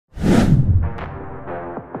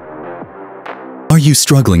you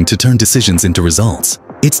struggling to turn decisions into results?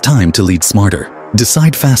 It's time to lead smarter,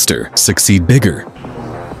 decide faster, succeed bigger.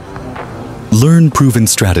 Learn proven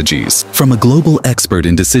strategies from a global expert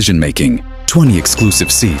in decision-making, 20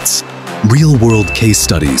 exclusive seats, real-world case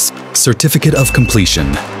studies, certificate of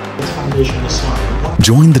completion.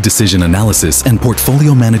 Join the Decision Analysis and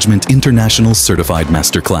Portfolio Management International Certified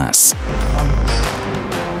Masterclass.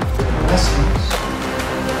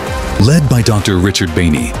 Led by Dr. Richard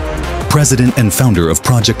Bayney, President and Founder of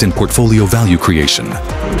Project and Portfolio Value Creation.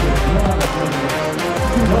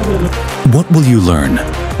 What will you learn?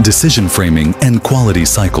 Decision framing and quality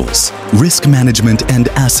cycles, risk management and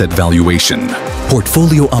asset valuation,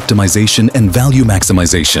 portfolio optimization and value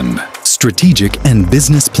maximization, strategic and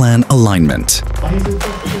business plan alignment.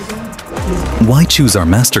 Why choose our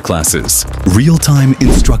masterclasses? Real-time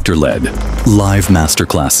instructor-led, live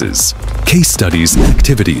masterclasses, case studies,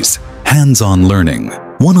 activities, hands-on learning,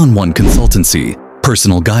 one-on-one consultancy,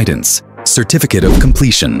 personal guidance, certificate of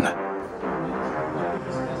completion.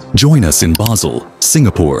 Join us in Basel,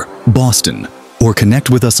 Singapore, Boston, or connect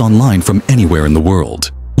with us online from anywhere in the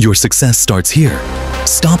world. Your success starts here.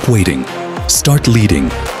 Stop waiting. Start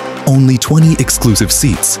leading. Only 20 exclusive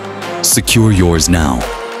seats. Secure yours now.